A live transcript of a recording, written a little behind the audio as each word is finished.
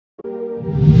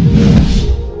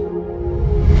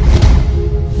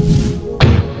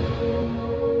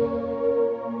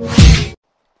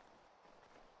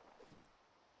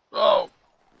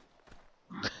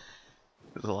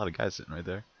guy's sitting right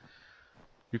there.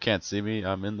 You can't see me.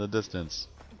 I'm in the distance.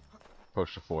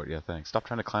 Approach the fort. Yeah, thanks. Stop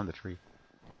trying to climb the tree.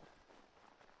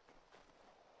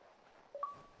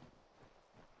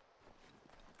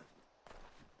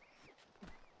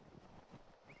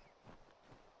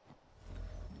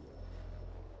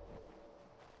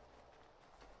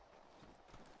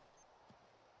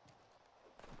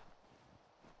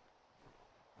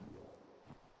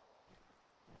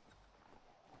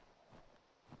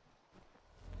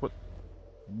 What?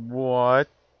 What?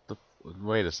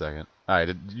 Wait a second.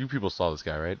 Alright, you people saw this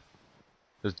guy, right?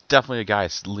 There's definitely a guy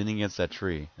leaning against that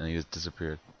tree, and he just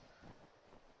disappeared.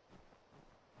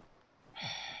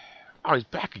 Oh, he's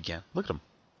back again. Look at him.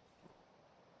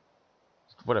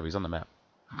 Whatever, he's on the map.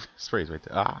 Spray's right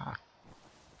there. Ah.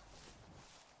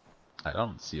 I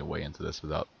don't see a way into this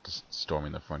without just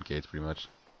storming the front gates, pretty much.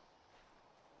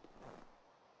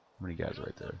 How many guys are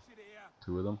right there?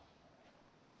 2 of them?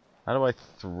 How do I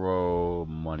throw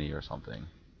money or something?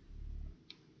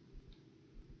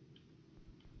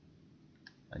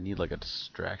 I need like a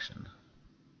distraction.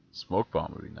 Smoke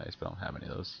bomb would be nice, but I don't have any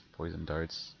of those. Poison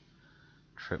darts.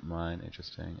 Trip mine,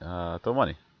 interesting. Throw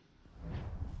money.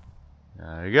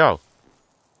 There you go.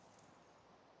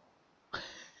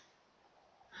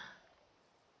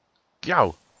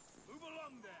 Go!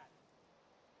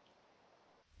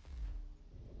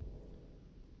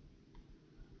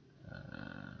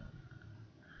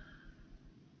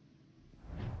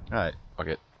 Alright, fuck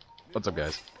it. What's up,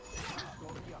 guys?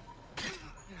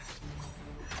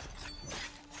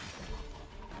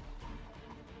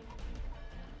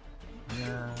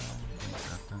 Yeah.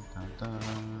 Dun, dun, dun,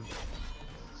 dun.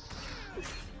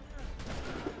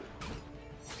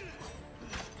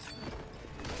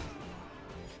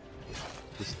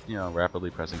 Just, you know,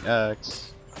 rapidly pressing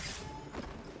X.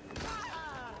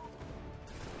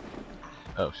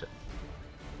 Oh shit.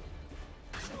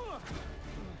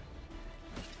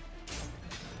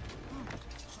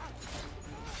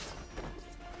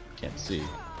 Can't see.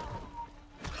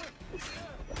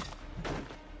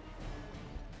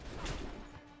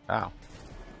 Ow.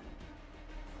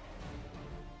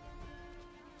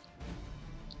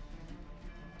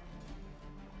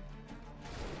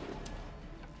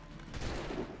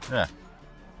 Yeah,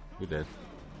 we did.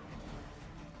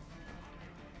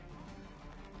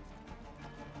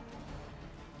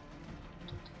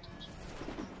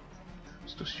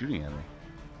 Still shooting at me.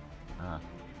 Ah.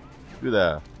 Do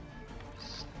that.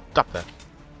 Stop that.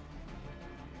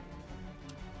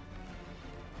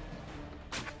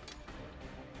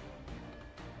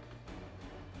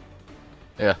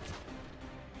 Yeah.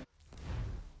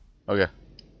 Okay.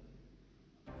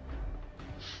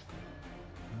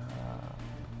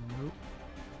 Nope.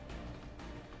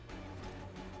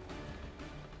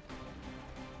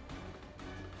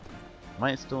 Am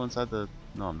I still inside the...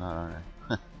 No, I'm not, aren't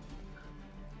I?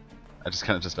 I just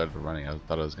kind of just started running. I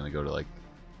thought I was going to go to, like,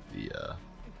 the,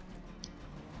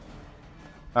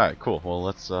 Alright, cool. Well,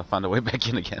 let's find a way back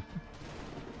in again.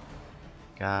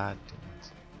 God damn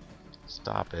it.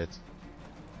 Stop it.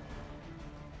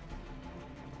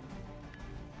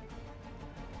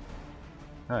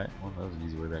 Alright, well, that was an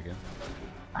easy way back in.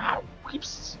 Ow!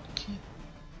 Keeps...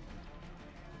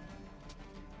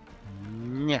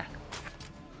 Yeah.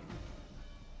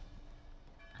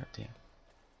 God damn.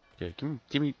 Okay,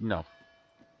 give me, no.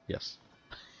 Yes.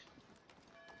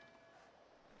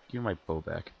 Give me my bow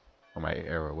back. Or my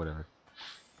arrow, whatever.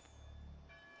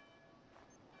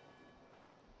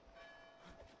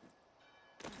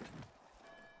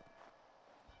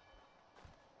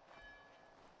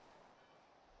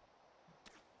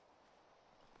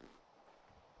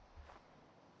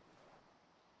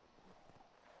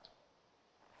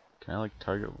 Can I like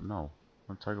target? No. I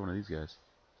want to target one of these guys.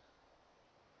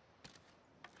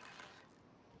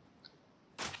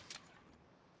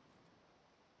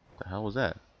 The hell was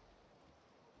that?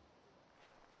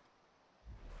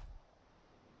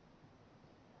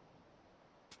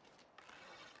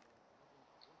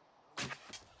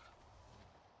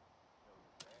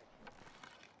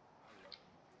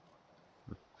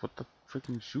 What the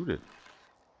freaking shoot it?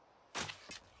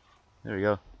 There we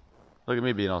go. Look at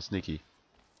me being all sneaky.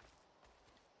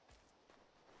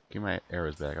 Give my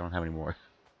arrows back. I don't have any more.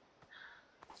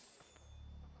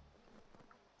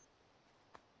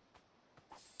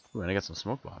 Ooh, and I got some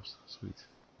smoke bombs. Sweet.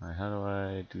 Alright, how do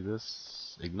I do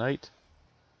this? Ignite.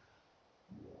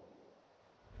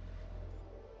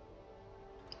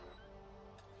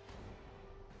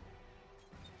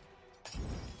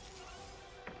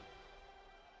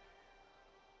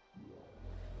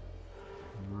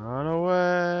 Run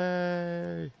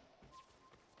away!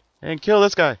 And kill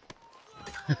this guy!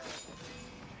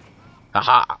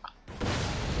 Haha!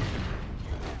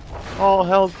 All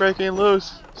hell's breaking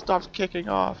loose. Stop kicking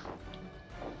off.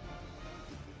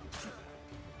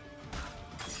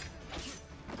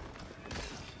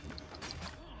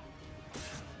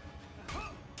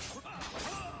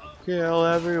 Kill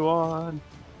everyone.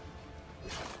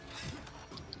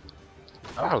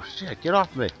 Oh shit, get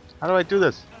off me. How do I do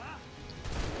this?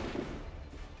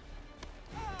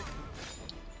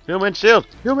 Human shield!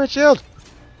 Human shield!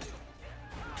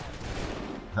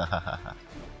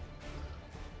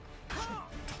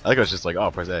 I think I was just like,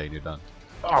 oh, press A and you're done.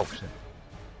 Oh shit.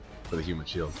 For the human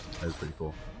shield. That was pretty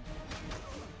cool.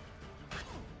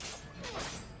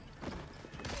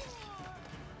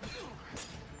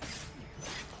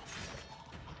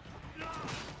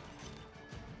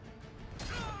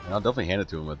 And I'll definitely hand it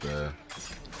to him with the...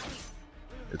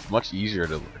 It's much easier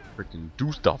to freaking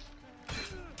do stuff.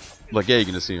 Like, yeah, you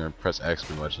can just see him press X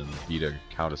pretty much and B to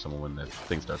counter someone when the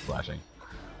thing starts flashing.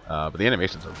 But the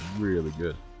animations are really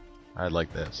good. I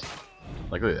like this.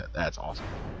 Like, look at that. That's awesome.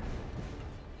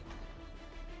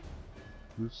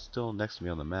 Who's still next to me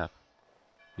on the map?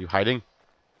 You hiding?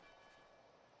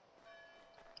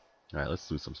 Alright, let's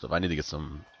do some stuff. I need to get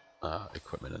some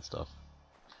equipment and stuff.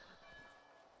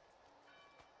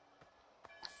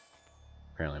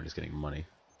 Apparently I'm just getting money.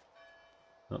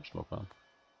 Oh, smoke bomb.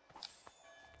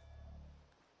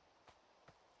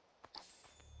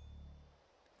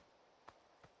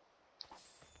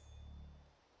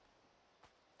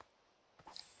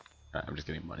 Alright, I'm just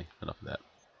getting money. Enough of that.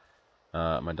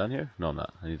 Am I done here? No, I'm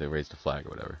not. I need to raise the flag or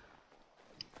whatever.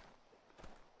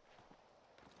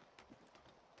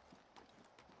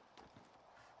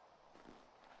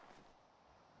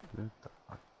 What the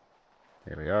fuck?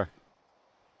 Here we are.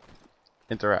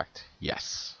 Interact.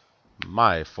 Yes.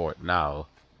 My fort now.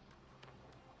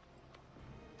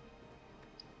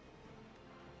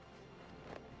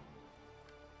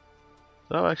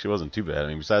 That actually wasn't too bad. I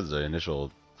mean, besides the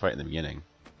initial fight in the beginning.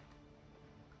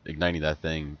 Igniting that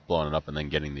thing, blowing it up, and then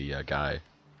getting the guy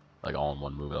like all in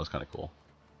one move. That was kind of cool.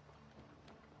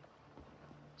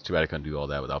 It's too bad I couldn't do all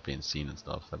that without being seen and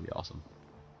stuff. That'd be awesome.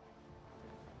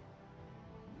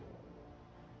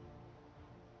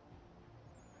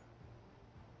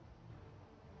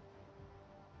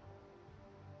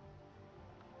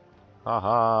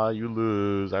 Haha, you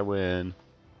lose. I win.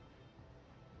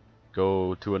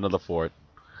 Go to another fort.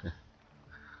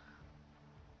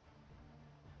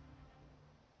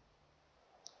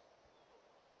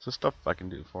 So stuff I can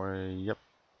do for you. Yep.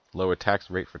 Lower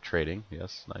tax rate for trading.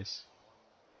 Yes, nice.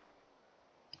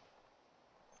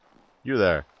 You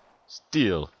there.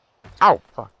 Steal. Ow!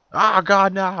 Fuck. Oh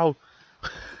god, no!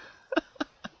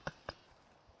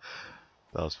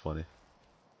 That was funny.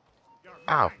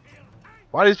 Ow.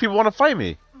 Why do these people want to fight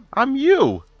me? I'm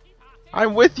you!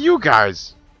 I'm with you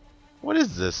guys! What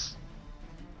is this?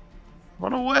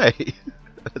 Run away!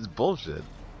 That's bullshit.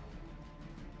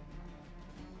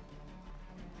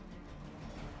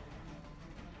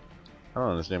 I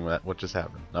don't understand what just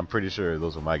happened. I'm pretty sure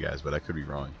those were my guys, but I could be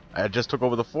wrong. I just took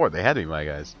over the fort. They had to be my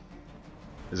guys.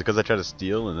 Is it because I tried to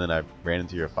steal and then I ran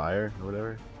into your fire or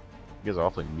whatever? You guys are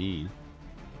awfully mean.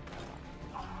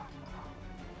 Oh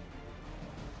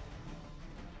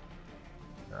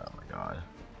my god.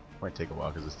 It might take a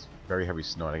while because it's very heavy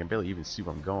snow and I can barely even see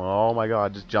where I'm going. Oh my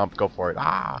god, just jump, go for it.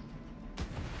 Ah!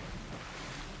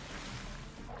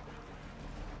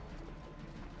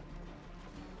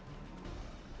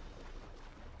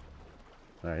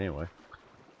 Alright, anyway.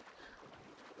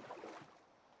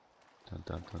 Dun,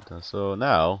 dun, dun, dun. So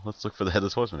now, let's look for the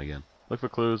Headless Horseman again. Look for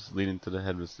clues leading to the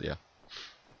Headless... yeah.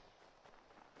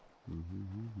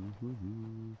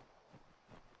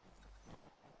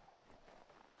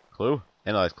 Clue?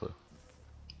 Analyze clue.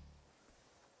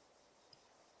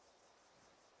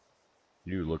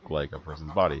 You look like a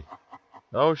person's body.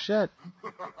 Oh shit!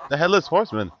 The Headless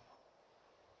Horseman!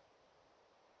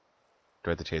 Do I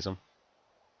have to chase him?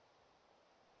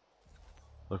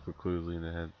 Look for clues leading to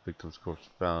the victim's corpse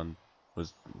found.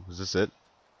 Was this it?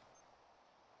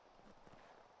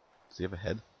 Does he have a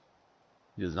head?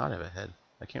 He does not have a head.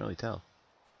 I can't really tell.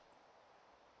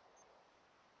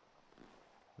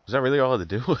 Was that really all I had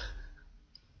to do?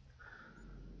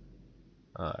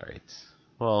 Alright.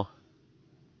 Well,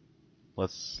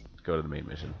 let's go to the main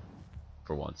mission.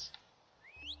 For once.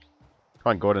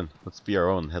 Come on, Gordon. Let's be our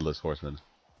own Headless Horseman.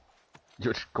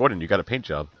 Gordon, you got a paint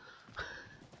job.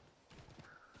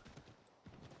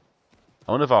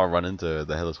 I wonder if I'll run into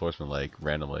the Headless Horseman, like,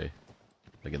 randomly.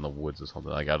 Like, in the woods or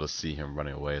something. Like, I'll just see him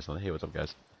running away or something. Hey, what's up,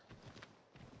 guys?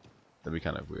 That'd be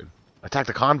kind of weird. Attack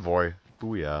the convoy!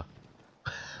 Booyah.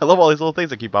 I love all these little things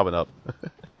that keep popping up.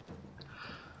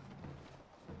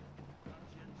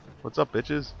 What's up,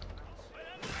 bitches?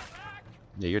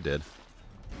 Yeah, you're dead.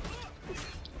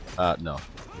 No.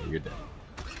 Yeah, you're dead.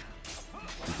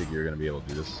 You think you're gonna be able to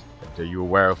do this? Are you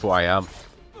aware of who I am?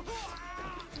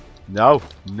 No!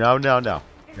 No, no, no.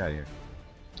 Get out of here.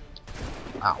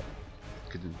 Ow.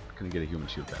 Couldn't get a human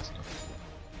shield fast enough.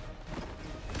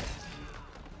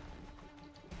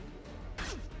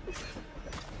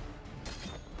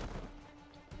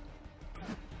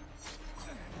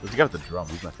 Let's get with the drum.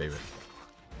 He's my favorite.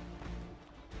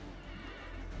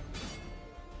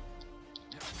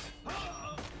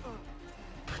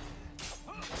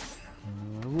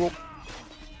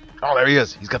 Oh, there he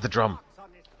is. He's got the drum.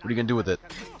 What are you gonna do with it?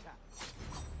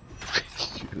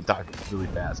 You're gonna die really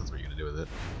fast. That's what you're gonna do with it.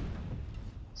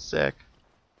 Sick.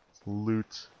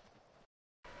 Loot.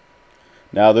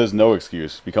 Now there's no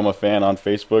excuse. Become a fan on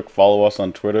Facebook, follow us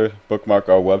on Twitter, bookmark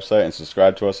our website, and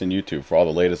subscribe to us on YouTube for all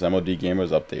the latest M.O.D. Gamers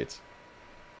updates.